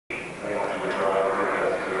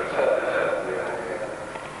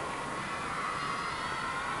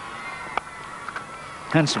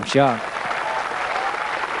Handsome shot.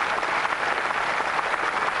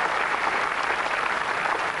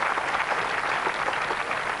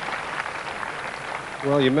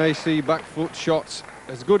 Well, you may see back foot shots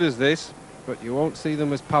as good as this, but you won't see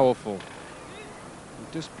them as powerful.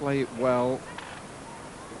 He does play it well.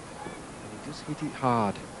 He does hit it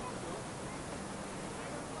hard.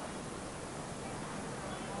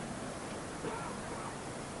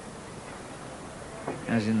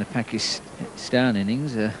 As in the Pakistan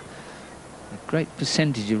innings, a great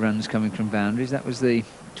percentage of runs coming from boundaries. That was the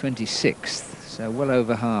 26th, so well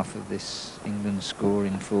over half of this England score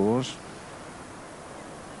in fours.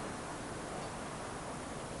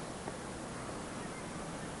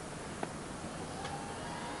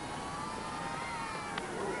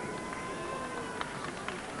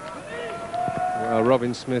 Well,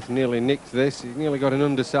 Robin Smith nearly nicked this. He nearly got an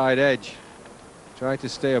underside edge. Tried to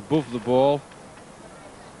stay above the ball.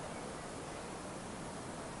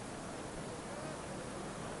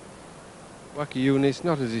 Waqar Younis,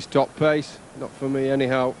 not as his top pace, not for me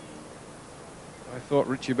anyhow. I thought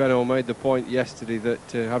Richie Benaud made the point yesterday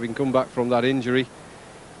that having come back from that injury,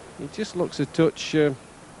 he just looks a touch, I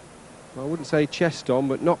wouldn't say chest on,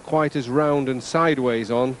 but not quite as round and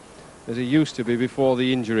sideways on as he used to be before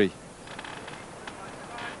the injury.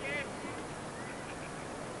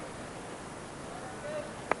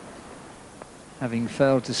 Having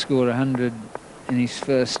failed to score 100 in his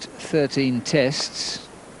first 13 tests,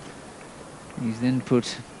 he's then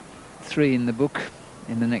put 3 in the book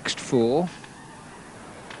in the next 4.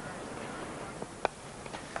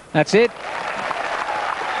 That's it.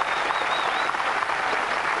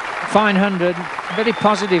 Fine 100, very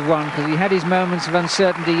positive one, because he had his moments of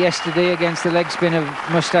uncertainty yesterday against the leg spin of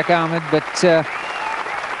Mushtaq Ahmed, but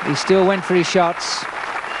he still went for his shots,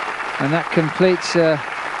 and that completes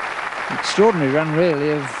extraordinary run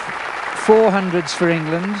really of 400s for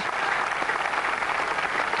England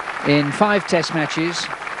in 5 test matches,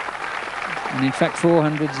 and in fact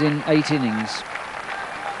 400s in 8 innings.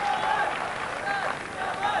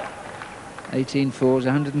 18 fours,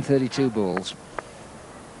 132 balls.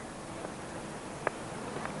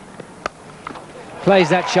 Plays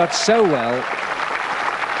that shot so well.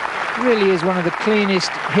 Really is one of the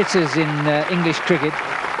cleanest hitters in English cricket.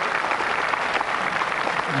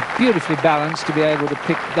 Beautifully balanced to be able to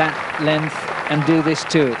pick that length and do this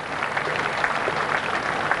to it.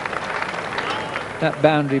 That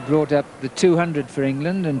boundary brought up the 200 for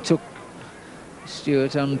England and took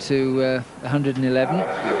Stewart on to 111.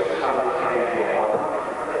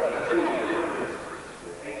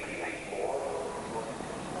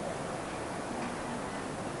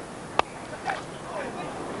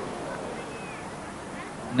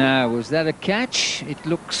 Now, was that a catch? It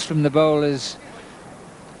looks from the bowler's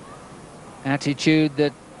attitude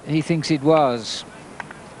that he thinks it was.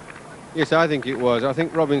 Yes, I think it was. I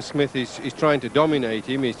think Robin Smith is trying to dominate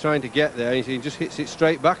him. He's trying to get there, and he just hits it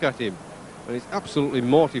straight back at him. And he's absolutely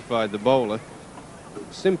mortified the bowler.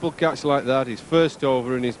 Simple catch like that, he's first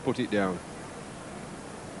over and he's put it down.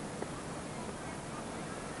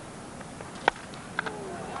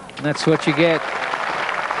 That's what you get.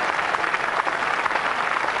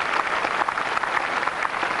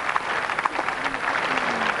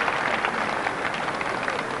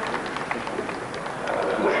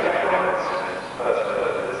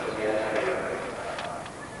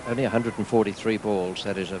 Only 143 balls.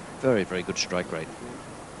 That is a very, very good strike rate.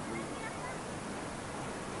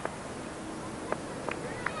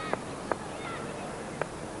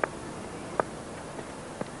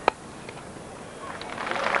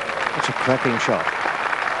 It's a cracking shot.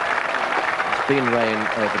 It's been rain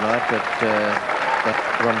overnight, but that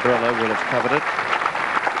umbrella will have covered it.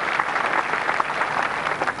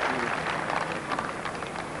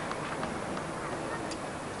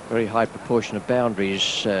 Very high proportion of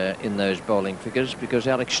boundaries in those bowling figures, because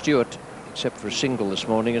Alex Stewart, except for a single this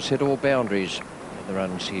morning, has hit all boundaries in the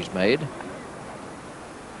runs he's made.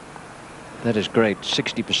 That is great.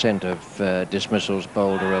 60% of dismissals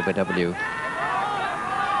bowled are LBW.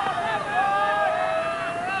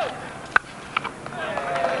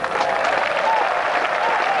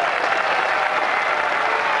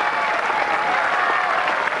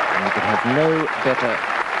 And you could have no better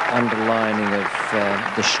underlining of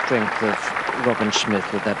the strength of Robin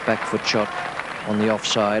Smith with that back foot shot on the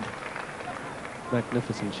offside.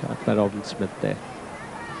 Magnificent shot by Robin Smith there.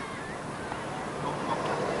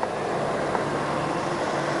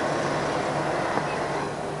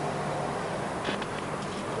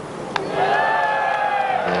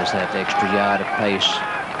 There's that extra yard of pace.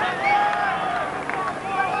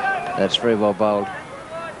 That's very well bowled.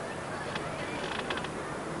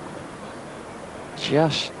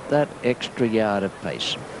 just that extra yard of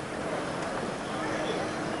pace.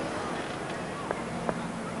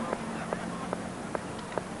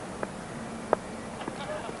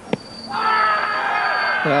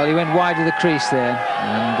 Well, he went wide of the crease there,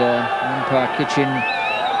 and umpire Kitchen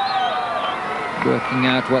working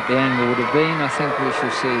out what the angle would have been. I think we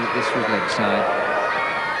shall see that this was leg side.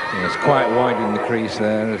 Yeah, it's quite wide in the crease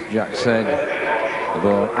there, as Jack said. The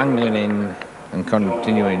ball angling in and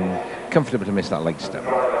continuing comfortable to miss that leg step.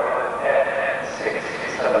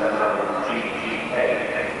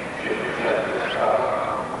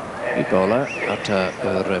 New bowler, Atta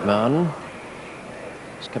Rahman.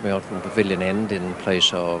 He's coming out from pavilion end in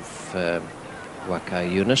place of Waqar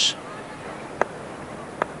Younis.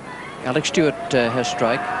 Alex Stewart has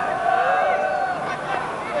strike.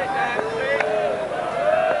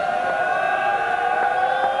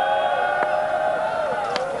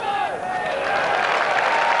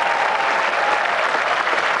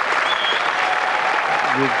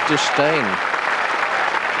 With disdain.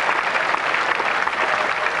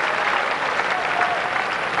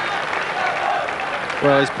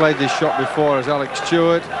 Well, he's played this shot before as Alex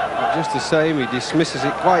Stewart. Just the same, he dismisses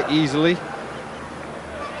it quite easily.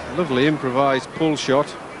 Lovely improvised pull shot.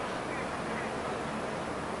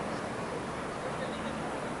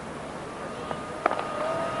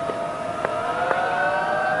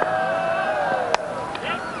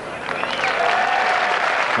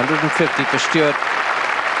 .150 for Stewart.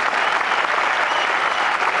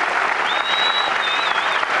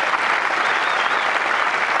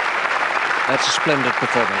 That's a splendid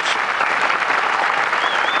performance.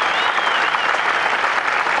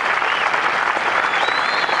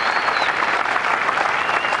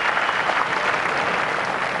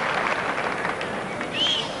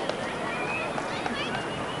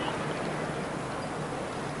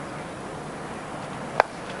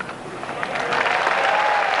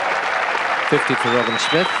 .50 for Robin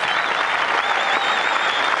Smith.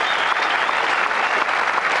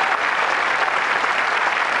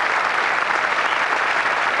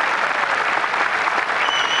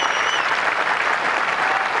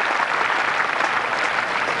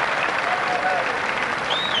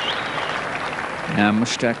 Now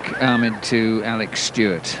Mushtaq Ahmed to Alex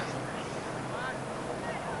Stewart.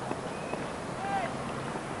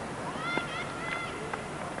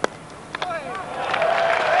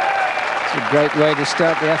 Great way to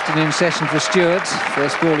start the afternoon session for Stewart.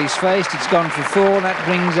 First ball he's faced, it's gone for 4. That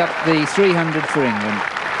brings up the 300 for England.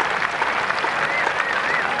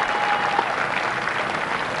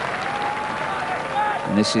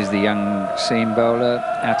 And this is the young seam bowler,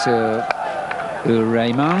 Atta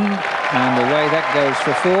Rahman. And away that goes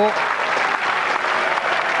for 4.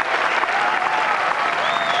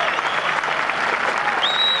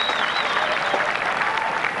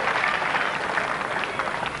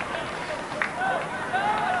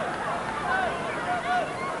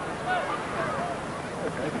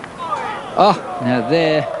 Oh, now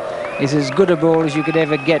there is as good a ball as you could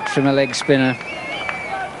ever get from a leg spinner.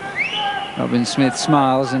 Robin Smith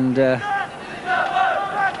smiles and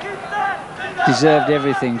deserved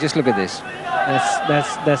everything. Just look at this.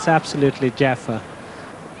 That's absolutely Jaffa.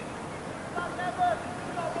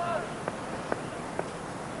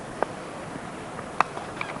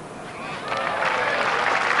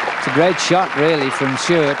 It's a great shot, really, from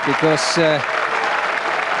Stewart, because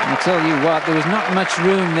I'll tell you what, there was not much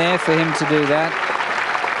room there for him to do that.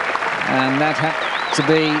 And that had to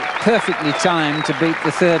be perfectly timed to beat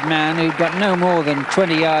the third man, who'd got no more than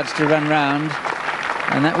 20 yards to run round.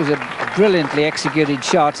 And that was a brilliantly executed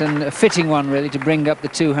shot, and a fitting one, really, to bring up the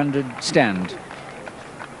 200 stand.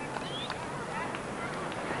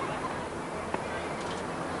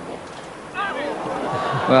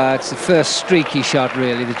 Well, it's the first streaky shot,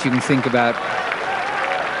 really, that you can think about.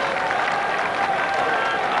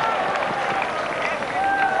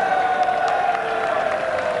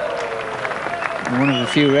 One of the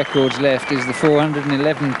few records left is the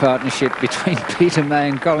 411 partnership between Peter May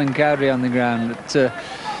and Colin Cowdrey on the ground. But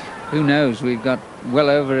who knows? We've got well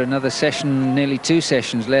over another session, nearly 2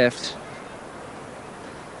 sessions left.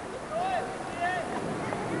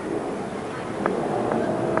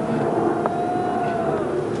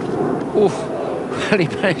 Oof. Well, he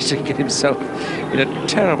managed to get himself in a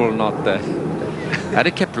terrible knot there. Had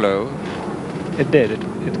it kept low. It did.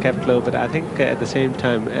 It kept low, but I think at the same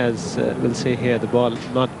time, as we'll see here, the ball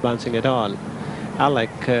not bouncing at all. Alec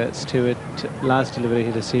Stewart, last delivery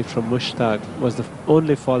he received from Mushtaq was the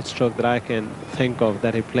only false stroke that I can think of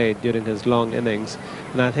that he played during his long innings.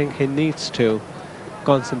 And I think he needs to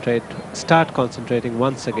start concentrating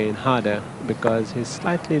once again harder, because he's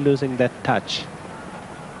slightly losing that touch.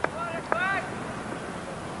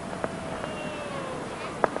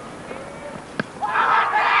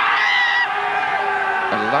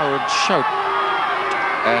 loud shout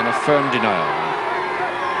and a firm denial.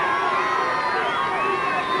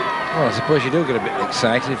 Well, I suppose you do get a bit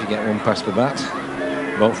excited if you get one past the bat.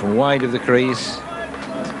 Ball from wide of the crease.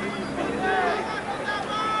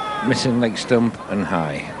 Missing leg stump and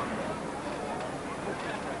high.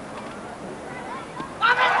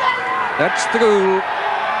 That's through.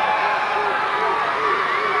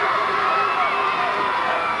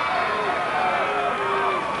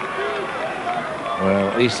 Well,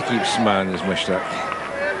 at least he keeps smiling, as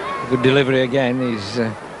Mushtaq. Good delivery again. He's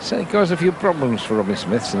certainly caused a few problems for Robin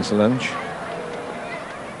Smith since lunch.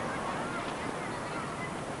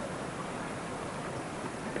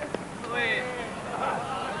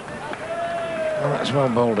 Well, that's well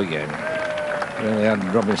bowled again. Really had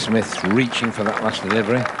Robin Smith reaching for that last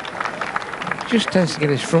delivery. Just tends to get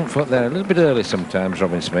his front foot there a little bit early sometimes,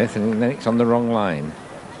 Robin Smith, and then it's on the wrong line.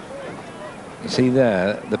 You see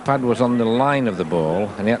there, the pad was on the line of the ball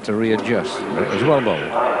and he had to readjust, but it was well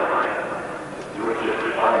bowled.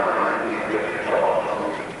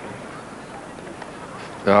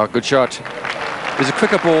 Oh, good shot. It was a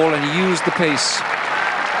quicker ball and he used the pace.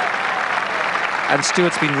 And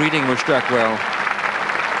Stewart's been reading Mushtaq well.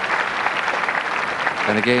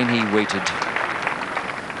 And again he waited.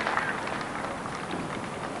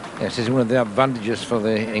 Yes, it's one of the advantages for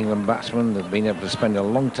the England batsmen. They've been able to spend a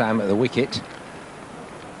long time at the wicket.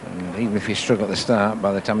 And even if you struggle at the start,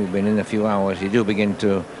 by the time you've been in a few hours, you do begin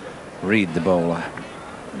to read the bowler.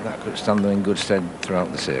 That could stand them in good stead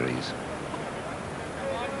throughout the series.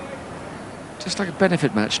 Just like a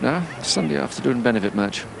benefit match now. Sunday afternoon benefit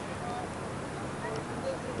match.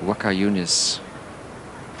 Waqar Younis.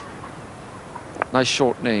 Nice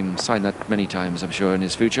short name. Signed that many times, I'm sure, in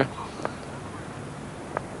his future.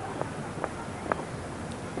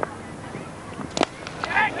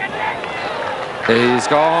 He's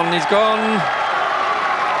gone, he's gone.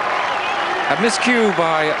 A miscue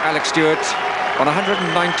by Alex Stewart on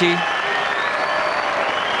 190.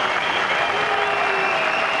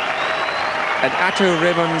 And Atto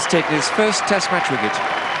Raymond's taken his first Test match wicket.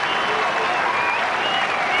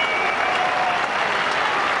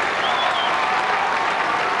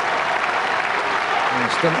 And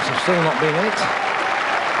the stumps have still not been hit.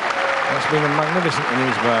 That's been a magnificent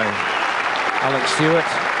innings by Alex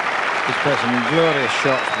Stewart. He's played some glorious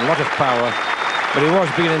shots, a lot of power, but he was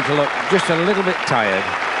beginning to look just a little bit tired.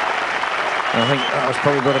 And I think that was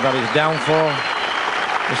probably brought about his downfall.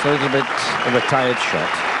 Just a little bit of a tired shot,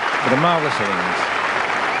 but a marvellous innings.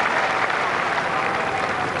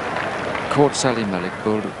 Caught Salim Malik,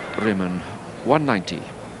 bowled Raymond 190,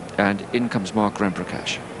 and in comes Mark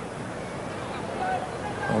Ramprakash.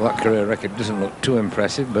 Well, that career record doesn't look too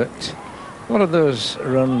impressive, but a lot of those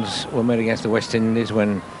runs were made against the West Indies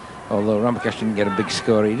when, although Ramprakash didn't get a big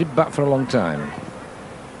score, he did bat for a long time.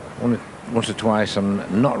 Once or twice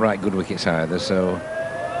on not right good wickets either, so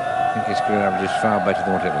I think his career average is far better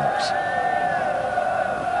than what it looks.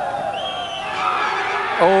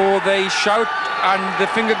 Oh, they shout and the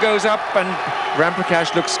finger goes up and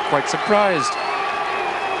Ramprakash looks quite surprised.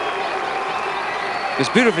 It's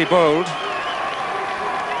beautifully bowled.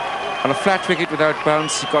 On a flat wicket without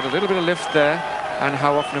bounce, he got a little bit of lift there. And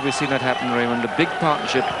how often have we seen that happen, Raymond? A big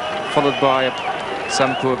partnership followed by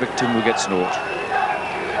some poor victim who gets naught.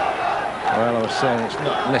 Well, I was saying it's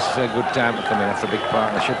not necessarily a good time to come in after a big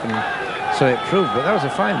partnership, and so it proved, but that was a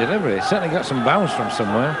fine delivery. It certainly got some bounce from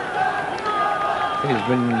somewhere. There's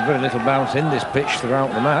been very little bounce in this pitch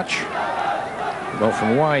throughout the match. Ball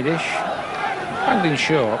from wide-ish. Angling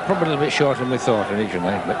short, probably a little bit shorter than we thought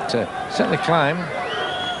originally, but certainly climbed.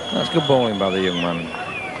 That's good bowling by the young man.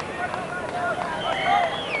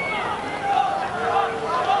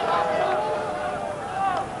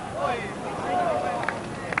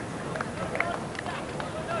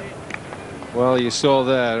 Well, you saw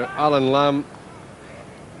there, Alan Lamb,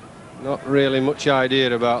 not really much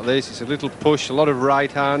idea about this. It's a little push, a lot of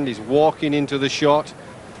right hand. He's walking into the shot,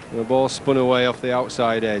 and the ball spun away off the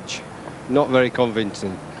outside edge. Not very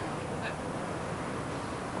convincing.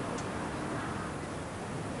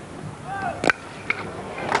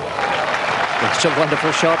 It's a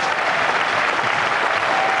wonderful shot.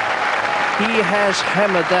 He has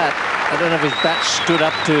hammered that. I don't know if his bat stood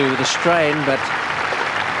up to the strain, but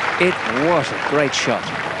it was a great shot.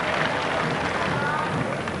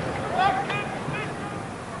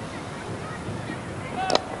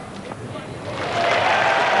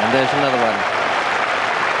 And there's another one.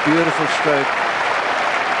 Beautiful stroke.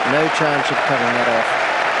 No chance of cutting that off.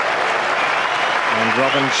 And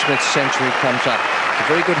Robin Smith's century comes up. A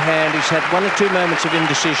very good hand. He's had one or two moments of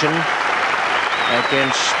indecision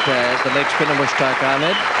against the leg spinner Mushtaq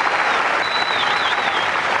Ahmed.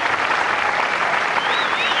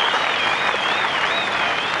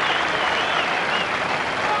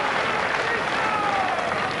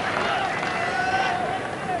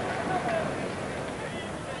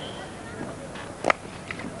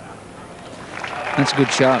 That's a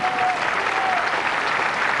good shot.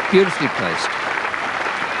 Beautifully placed.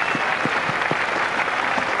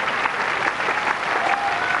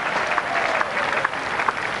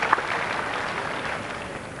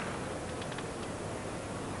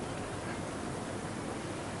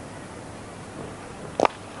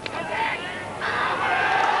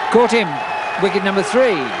 Caught him. Wicket number 3.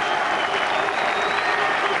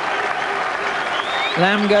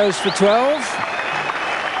 Lamb goes for 12.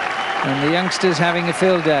 And the youngsters having a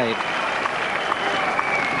field day.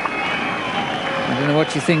 I don't know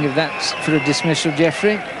what you think of that for a dismissal,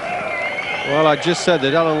 Jeffrey. Well, I just said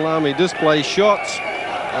that Alan Lamb, he does play shots.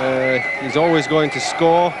 He's always going to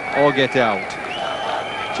score or get out.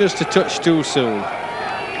 Just a touch too soon.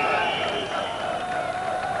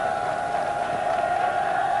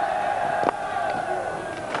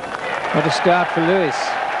 What a start for Lewis.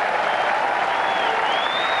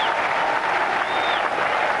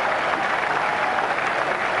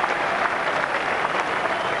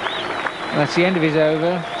 That's the end of his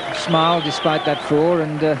over. Smile despite that 4,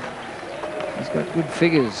 and he's got good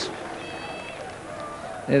figures.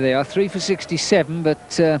 There they are, 3 for 67,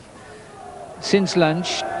 but since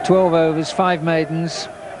lunch, 12 overs, 5 maidens,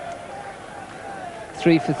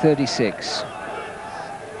 3 for 36.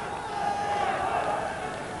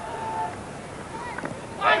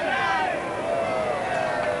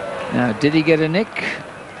 Now, did he get a nick?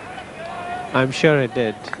 I'm sure it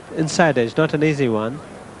did. Inside edge, not an easy one.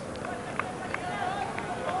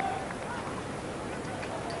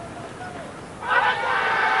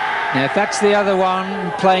 Now, if that's the other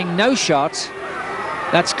one playing no shot,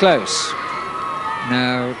 that's close.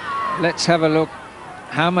 Now, let's have a look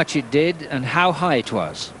how much it did and how high it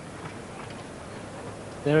was.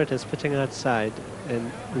 There it is, pitching outside.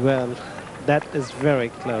 And, well, that is very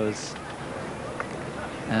close.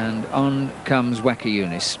 And on comes Waqar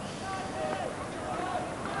Younis.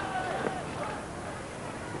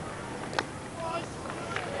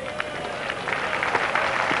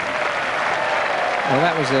 Well,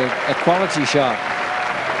 that was a quality shot.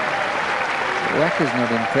 Waqar's not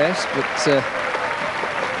impressed, but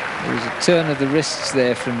there was a turn of the wrists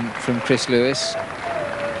there from Chris Lewis.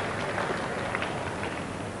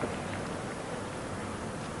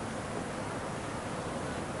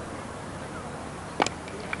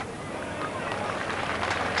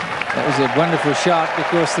 That was a wonderful shot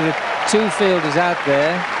because there are 2 fielders out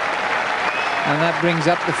there, and that brings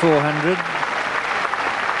up the 400.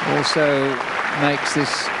 Also makes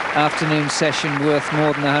this afternoon session worth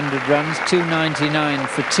more than 100 runs. 299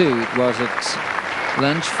 for 2 it was at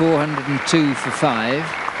lunch, 402 for 5.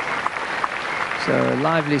 So a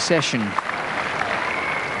lively session.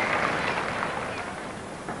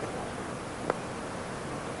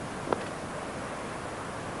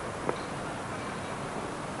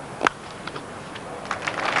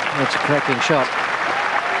 That's a cracking shot.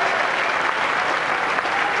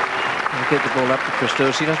 Get the ball up to Chris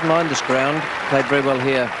Lewis. He doesn't mind this ground. Played very well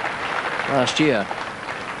here last year.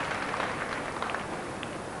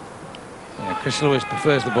 Yeah, Chris Lewis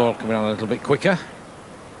prefers the ball coming on a little bit quicker.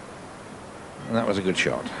 And that was a good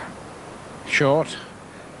shot. Short,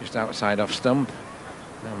 just outside off stump.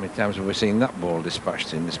 How many times have we seen that ball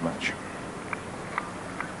dispatched in this match?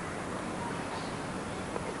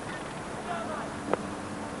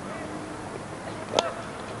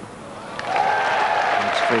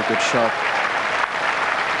 Very good shot.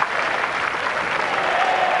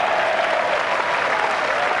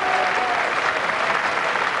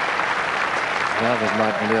 Now there's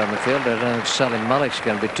Martin Lee on the field. I don't think Salim Malik's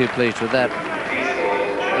going to be too pleased with that.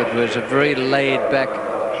 It was a very laid-back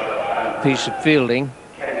piece of fielding.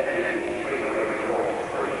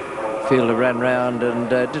 Fielder ran round and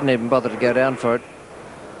didn't even bother to go down for it.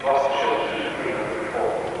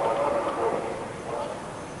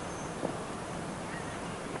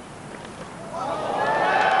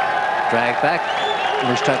 Drag back.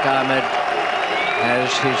 Mushtaq Ahmed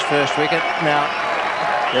has his first wicket. Now,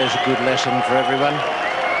 there's a good lesson for everyone.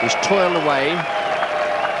 He's toiled away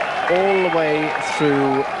all the way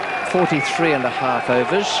through 43 and a half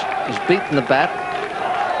overs. He's beaten the bat,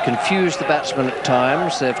 confused the batsman at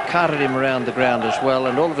times. They've carted him around the ground as well,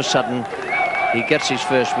 and all of a sudden he gets his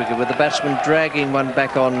first wicket with the batsman dragging one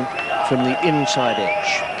back on from the inside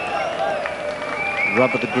edge.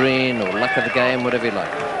 Rub of the green or luck of the game, whatever you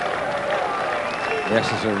like. Yes,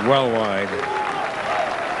 it's a well wide.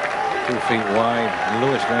 2 feet wide.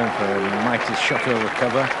 Lewis going for a mighty shot over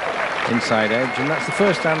cover, inside edge, and that's the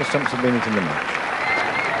first time the stumps have been into the match.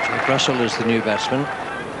 Jack Russell is the new batsman.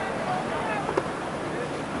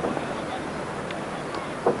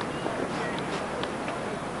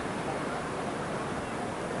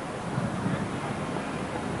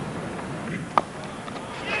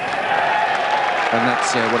 And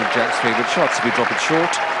that's one of Jack's favourite shots, if you drop it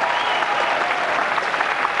short.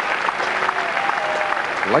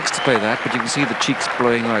 Likes to play that, but you can see the cheeks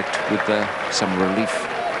blowing out with some relief.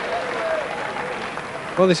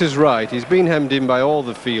 Well, this is right. He's been hemmed in by all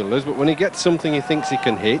the fielders, but when he gets something he thinks he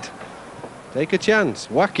can hit, take a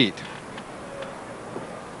chance, whack it.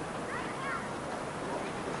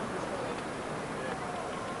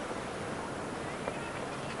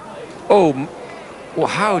 Oh, well,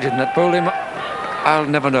 how didn't that bowl him? I'll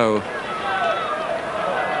never know.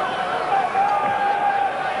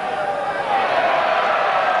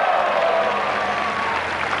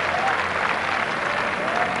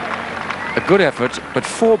 A good effort, but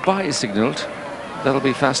 4 byes signalled. That'll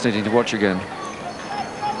be fascinating to watch again.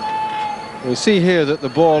 We see here that the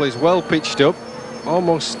ball is well pitched up,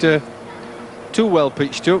 almost too well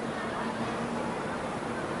pitched up.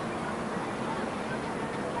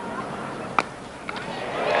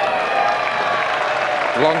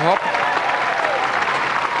 Long hop.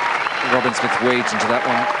 Robin Smith wades into that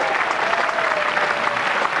one.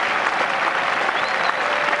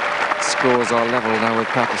 Scores are level now with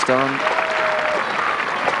Pakistan.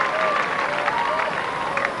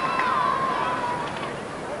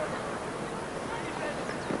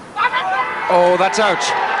 Oh, that's out.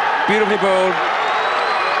 Beautifully bowled.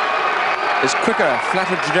 Is quicker,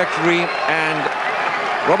 flatter trajectory, and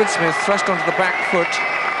Robin Smith thrust onto the back foot.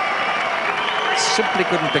 Simply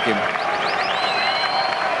couldn't pick him.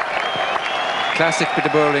 Classic bit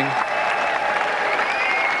of bowling,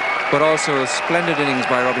 but also a splendid innings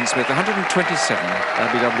by Robin Smith. 127.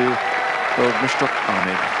 LBW bowled Mushtaq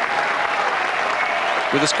Ahmed.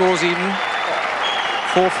 With the scores even,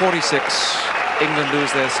 4:46. England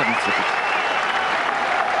lose their 7th wicket.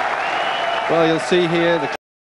 Well, you'll see here the